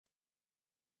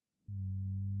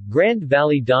Grand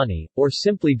Valley Dani, or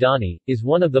simply Dani, is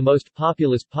one of the most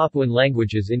populous Papuan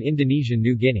languages in Indonesian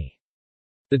New Guinea.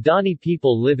 The Dani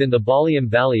people live in the Baliem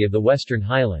Valley of the Western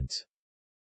Highlands.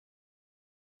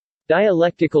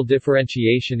 Dialectical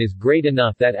differentiation is great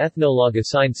enough that Ethnologue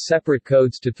assigns separate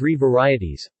codes to three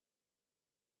varieties: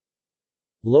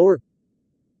 Lower,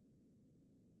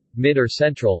 Mid or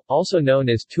Central, also known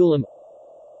as Tulam.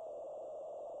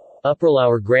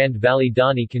 Upperlower Grand Valley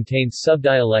Dani contains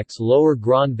subdialects Lower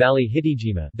Grand Valley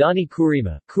Hitigima, Dani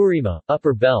Kurima, Kurima,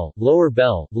 Upper Bell, Lower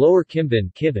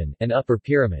Kimban, Kiban, and Upper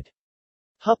Pyramid.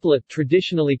 Hupla,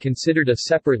 traditionally considered a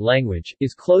separate language,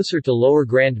 is closer to Lower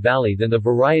Grand Valley than the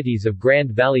varieties of Grand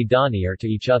Valley Dani are to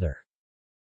each other.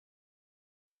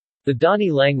 The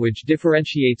Dani language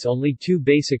differentiates only two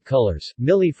basic colors,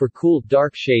 Mili for cool,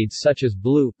 dark shades such as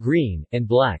blue, green, and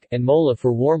black, and Mola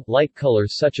for warm, light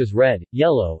colors such as red,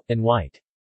 yellow, and white.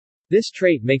 This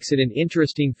trait makes it an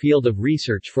interesting field of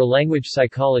research for language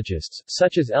psychologists,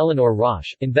 such as Eleanor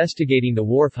Roche, investigating the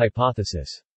Whorf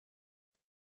hypothesis.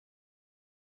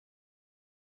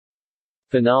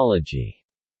 Phonology.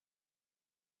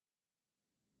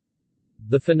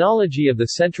 The phonology of the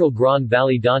Central Grand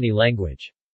Valley Dani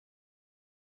language.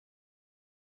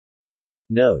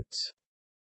 Notes.